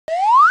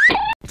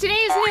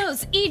Today's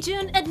news, Lee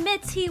Joon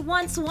admits he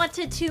once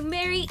wanted to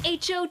marry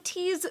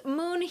HOT's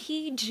Moon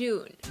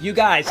Hee-jun. You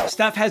guys,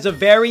 Steph has a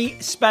very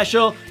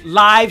special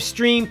live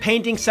stream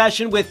painting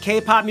session with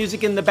K-pop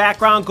music in the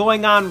background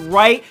going on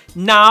right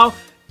now.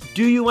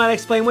 Do you want to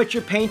explain what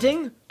you're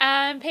painting?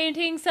 I'm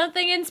painting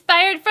something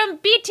inspired from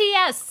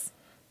BTS.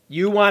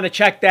 You want to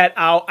check that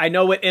out. I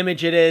know what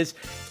image it is,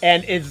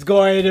 and it's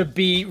going to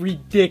be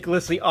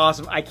ridiculously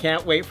awesome. I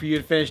can't wait for you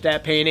to finish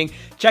that painting.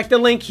 Check the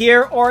link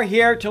here or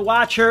here to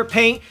watch her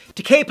paint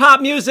to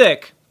K-pop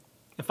music.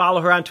 And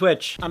follow her on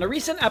Twitch. On a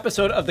recent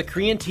episode of the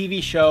Korean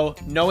TV show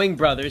Knowing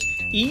Brothers,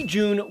 Lee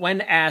Joon,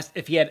 when asked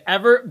if he had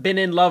ever been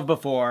in love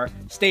before,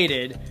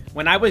 stated,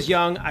 "When I was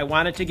young, I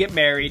wanted to get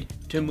married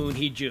to Moon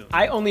Hee-jun."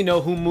 I only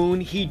know who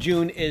Moon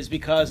Hee-jun is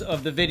because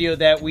of the video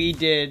that we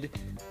did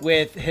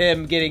with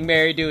him getting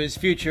married to his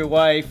future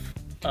wife.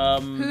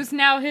 Who's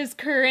now his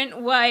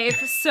current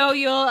wife,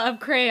 Soyeol of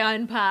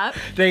Crayon Pop.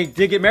 They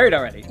did get married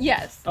already?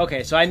 Yes.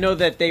 Okay, so I know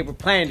that they were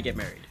planning to get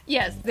married.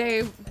 Yes,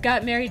 they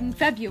got married in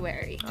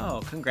February. Oh,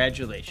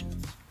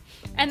 congratulations.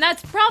 And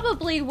that's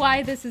probably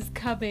why this is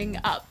coming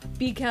up,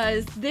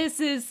 because this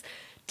is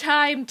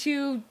time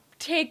to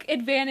take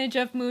advantage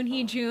of Moon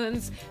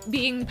Hee-jun's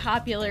being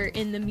popular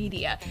in the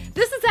media.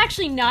 This is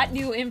actually not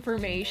new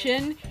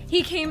information.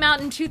 He came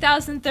out in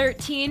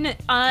 2013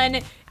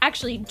 on,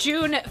 actually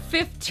June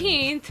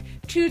 15th,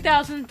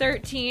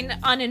 2013,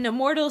 on an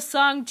Immortal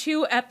Song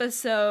 2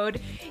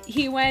 episode.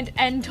 He went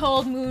and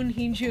told Moon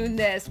Hee-jun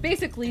this,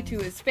 basically to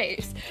his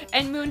face.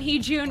 And Moon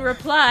Hee-jun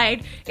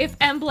replied, "If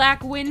M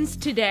Black wins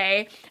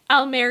today,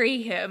 I'll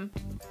marry him."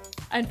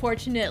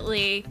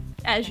 Unfortunately,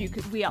 as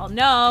we all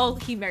know,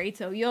 he married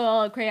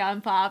Soyeol of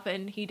Crayon Pop,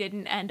 and he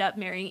didn't end up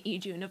marrying Lee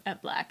Joon of M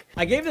Black.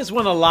 I gave this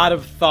one a lot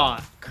of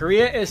thought.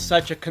 Korea is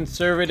such a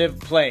conservative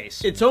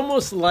place. It's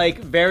almost like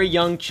very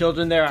young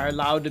children there are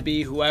allowed to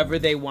be whoever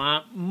they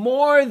want,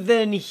 more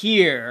than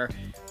here.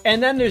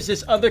 And then there's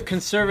this other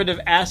conservative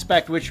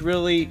aspect which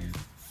really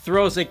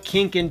throws a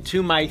kink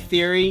into my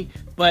theory.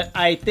 But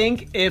I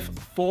think if,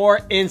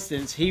 for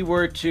instance, he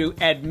were to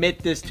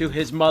admit this to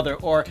his mother,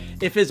 or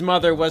if his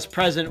mother was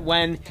present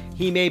when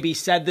he maybe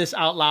said this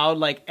out loud,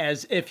 like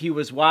as if he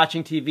was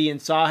watching TV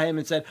and saw him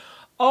and said,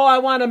 "Oh, I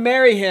want to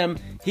marry him,"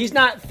 he's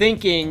not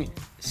thinking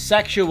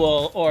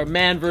sexual or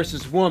man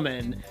versus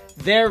woman.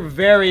 They're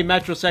very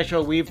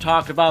metrosexual. We've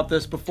talked about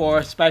this before,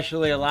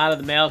 especially a lot of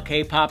the male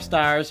K-pop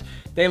stars.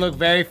 They look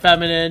very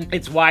feminine.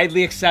 It's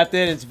widely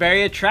accepted. It's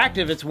very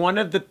attractive. It's one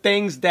of the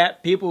things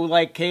that people who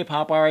like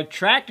K-pop are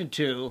attracted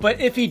to. But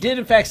if he did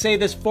in fact say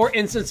this, for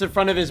instance, in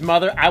front of his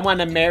mother, "I want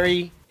to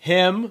marry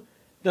him,"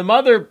 the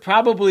mother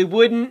probably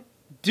wouldn't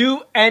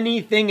do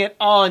anything at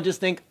all and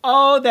just think,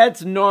 "Oh,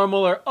 that's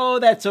normal," or "Oh,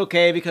 that's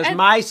okay because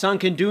my son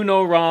can do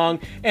no wrong."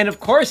 And of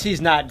course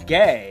he's not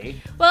gay.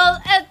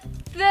 Well,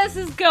 this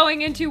is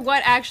going into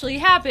what actually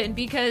happened,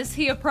 because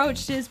he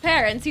approached his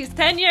parents. He's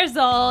 10 years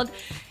old.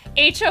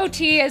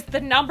 HOT is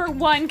the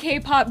 #1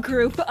 K-pop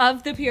group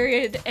of the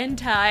period in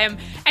time,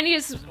 and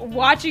he's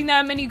watching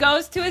them, and he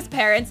goes to his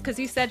parents, because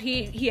he said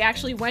he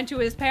actually went to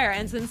his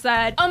parents and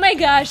said, "Oh my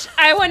gosh,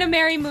 I want to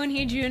marry Moon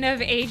Hee-jun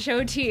of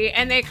HOT,"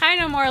 and they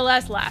kind of more or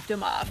less laughed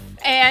him off.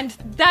 And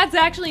that's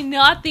actually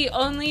not the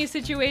only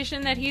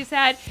situation that he's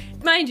had.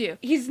 Mind you,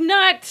 he's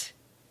not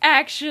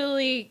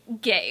actually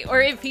gay,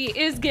 or if he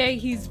is gay,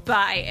 he's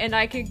bi, and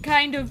I could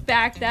kind of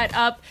back that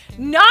up.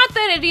 Not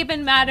that it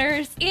even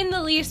matters in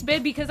the least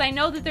bit, because I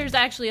know that there's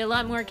actually a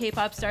lot more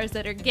K-pop stars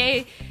that are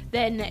gay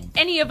than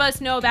any of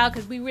us know about,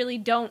 because we really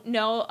don't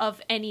know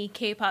of any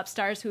K-pop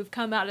stars who have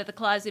come out of the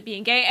closet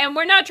being gay, and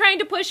we're not trying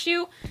to push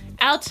you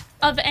out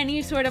of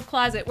any sort of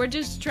closet. We're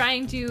just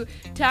trying to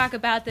talk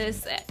about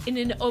this in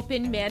an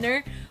open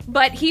manner.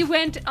 But he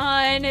went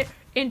on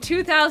in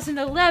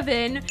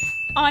 2011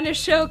 on a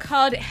show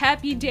called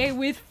Happy Day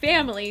with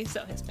Family,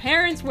 so his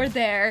parents were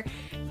there.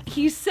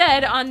 He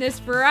said on this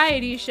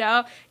variety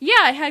show,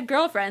 "Yeah, I had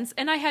girlfriends,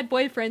 and I had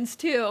boyfriends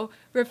too,"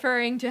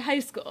 referring to high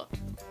school.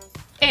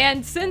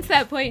 And since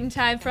that point in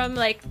time, from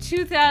like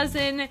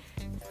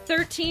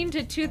 2013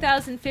 to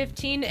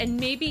 2015, and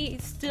maybe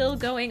still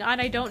going on,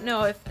 I don't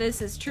know if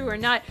this is true or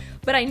not,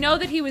 but I know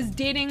that he was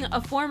dating a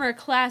former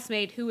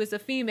classmate who was a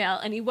female,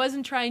 and he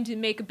wasn't trying to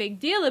make a big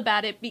deal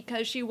about it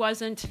because she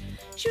was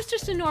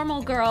just a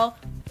normal girl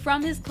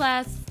from his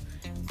class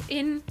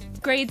in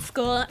grade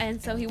school,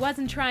 and so he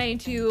wasn't trying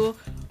to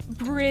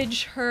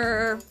bridge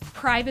her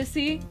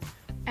privacy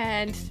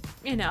and,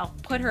 you know,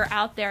 put her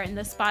out there in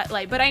the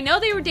spotlight. But I know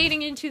they were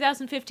dating in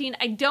 2015.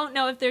 I don't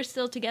know if they're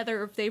still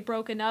together or if they've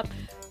broken up,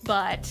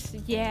 but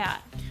yeah.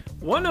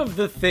 One of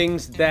the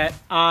things that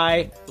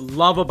I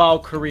love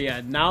about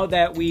Korea, now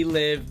that we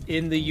live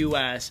in the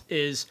US,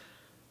 is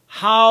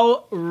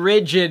how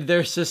rigid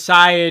their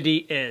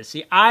society is.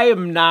 See, I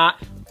am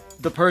not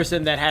the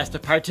person that has to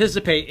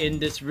participate in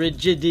this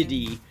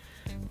rigidity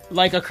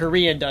like a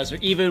Korean does, or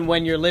even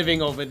when you're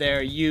living over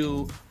there,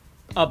 you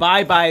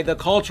abide by the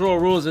cultural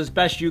rules as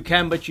best you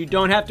can, but you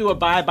don't have to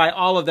abide by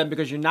all of them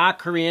because you're not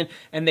Korean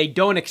and they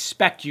don't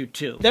expect you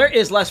to. There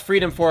is less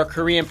freedom for a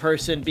Korean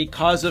person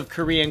because of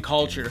Korean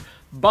culture,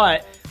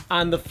 but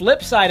On the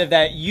flip side of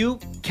that, you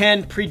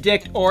can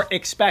predict or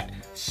expect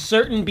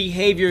certain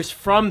behaviors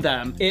from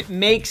them. It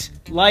makes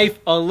life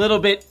a little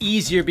bit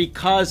easier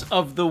because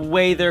of the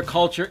way their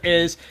culture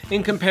is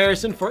in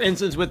comparison, for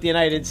instance, with the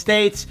United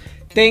States.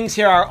 Things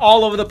here are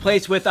all over the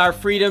place with our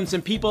freedoms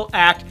and people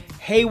act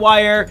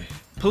haywire.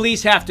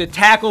 Police have to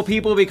tackle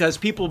people because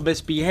people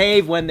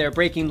misbehave when they're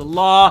breaking the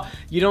law.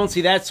 You don't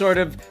see that sort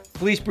of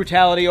police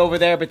brutality over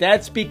there, but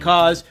that's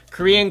because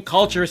Korean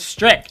culture is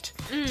strict.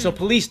 So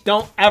police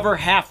don't ever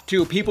have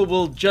to. People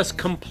will just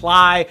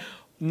comply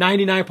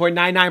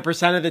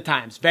 99.99% of the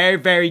times. Very,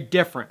 very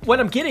different. What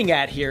I'm getting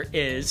at here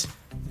is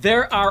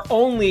there are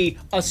only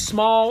a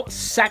small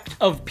sect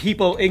of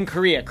people in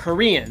Korea,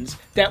 Koreans,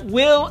 that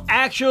will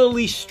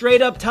actually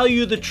straight up tell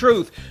you the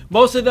truth.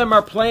 Most of them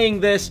are playing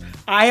this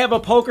I have a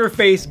poker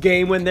face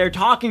game when they're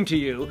talking to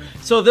you.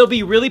 So they'll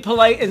be really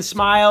polite and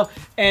smile,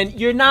 and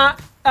you're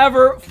not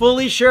ever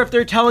fully sure if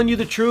they're telling you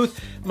the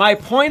truth. My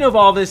point of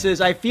all this is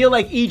I feel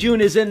like Lee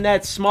Joon is in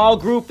that small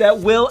group that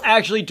will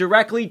actually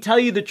directly tell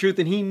you the truth,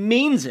 and he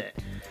means it.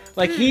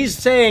 Like, he's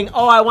saying,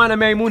 oh, I want to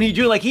marry Moon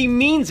Hee-jun. Like, he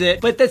means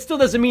it, but that still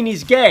doesn't mean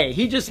he's gay.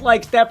 He just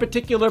likes that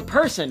particular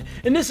person.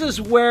 And this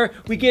is where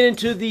we get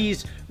into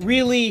these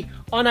really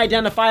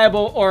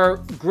unidentifiable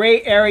or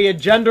gray area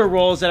gender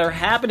roles that are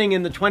happening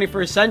in the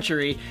 21st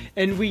century.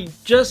 And we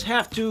just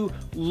have to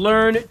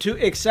learn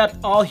to accept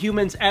all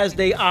humans as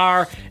they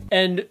are.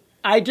 And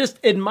I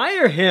just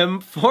admire him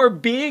for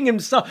being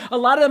himself. A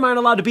lot of them aren't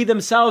allowed to be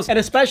themselves, and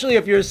especially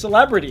if you're a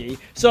celebrity.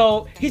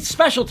 So he's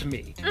special to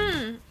me.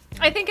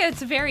 I think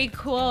it's very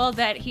cool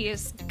that he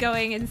is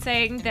going and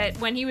saying that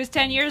when he was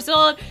 10 years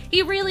old,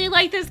 he really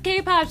liked this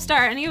K-pop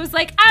star, and he was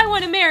like, I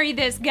want to marry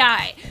this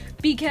guy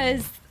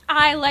because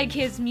I like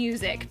his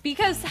music.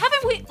 Because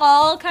haven't we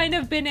all kind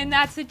of been in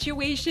that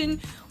situation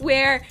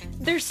where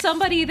there's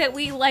somebody that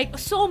we like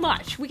so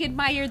much, we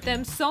admire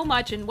them so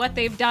much and what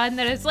they've done,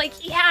 that it's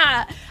like,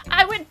 yeah,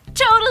 I would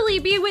totally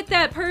be with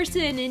that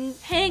person and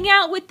hang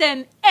out with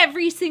them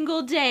every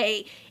single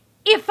day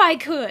if I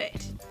could.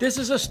 This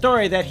is a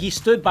story that he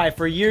stood by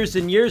for years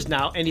and years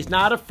now, and he's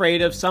not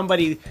afraid of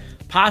somebody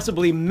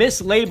possibly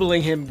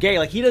mislabeling him gay.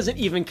 Like, he doesn't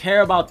even care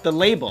about the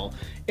label.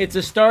 It's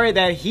a story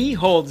that he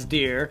holds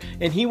dear,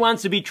 and he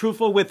wants to be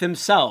truthful with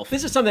himself.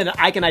 This is something that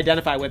I can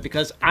identify with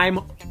because I'm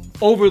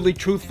overly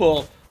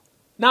truthful.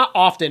 Not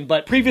often,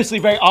 but previously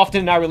very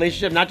often in our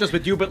relationship, not just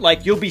with you, but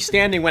like you'll be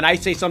standing when I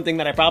say something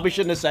that I probably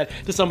shouldn't have said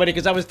to somebody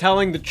because I was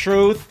telling the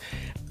truth.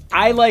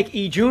 I like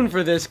Lee Joon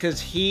for this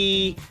because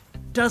he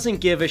doesn't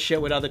give a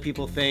shit what other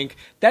people think.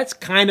 That's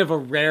kind of a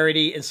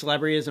rarity in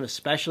celebrityism,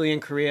 especially in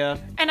Korea.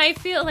 And I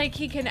feel like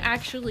he can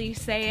actually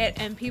say it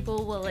and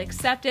people will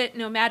accept it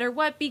no matter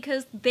what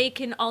because they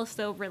can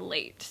also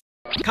relate.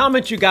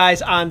 Comment you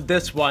guys on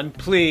this one,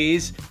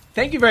 please.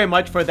 Thank you very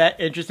much for that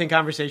interesting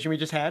conversation we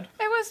just had.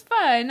 It was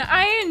fun.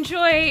 I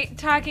enjoy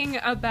talking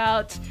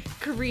about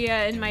Korea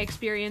and my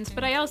experience,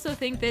 but I also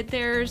think that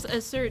there's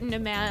a certain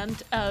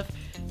amount of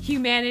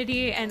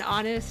humanity and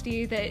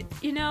honesty that,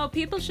 you know,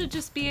 people should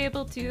just be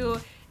able to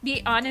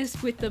be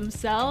honest with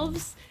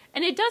themselves.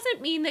 And it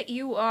doesn't mean that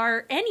you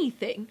are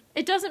anything.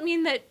 It doesn't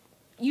mean that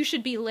you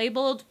should be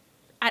labeled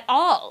at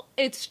all.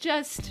 It's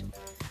just,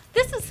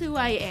 this is who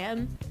I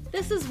am.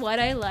 This is what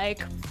I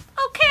like.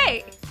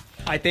 Okay.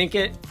 I think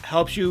it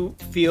helps you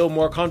feel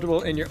more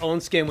comfortable in your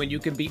own skin when you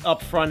can be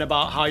upfront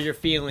about how you're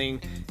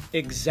feeling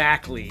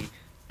exactly.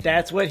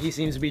 That's what he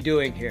seems to be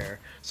doing here.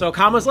 So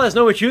comments, let us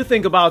know what you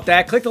think about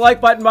that. Click the like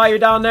button while you're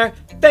down there.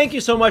 Thank you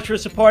so much for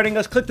supporting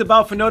us. Click the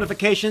bell for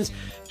notifications.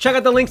 Check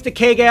out the links to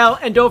Kgal,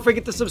 and don't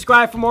forget to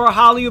subscribe for more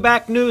Hallyu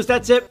Back news.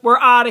 That's it. We're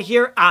out of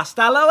here.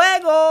 Hasta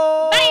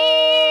luego.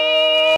 Bye.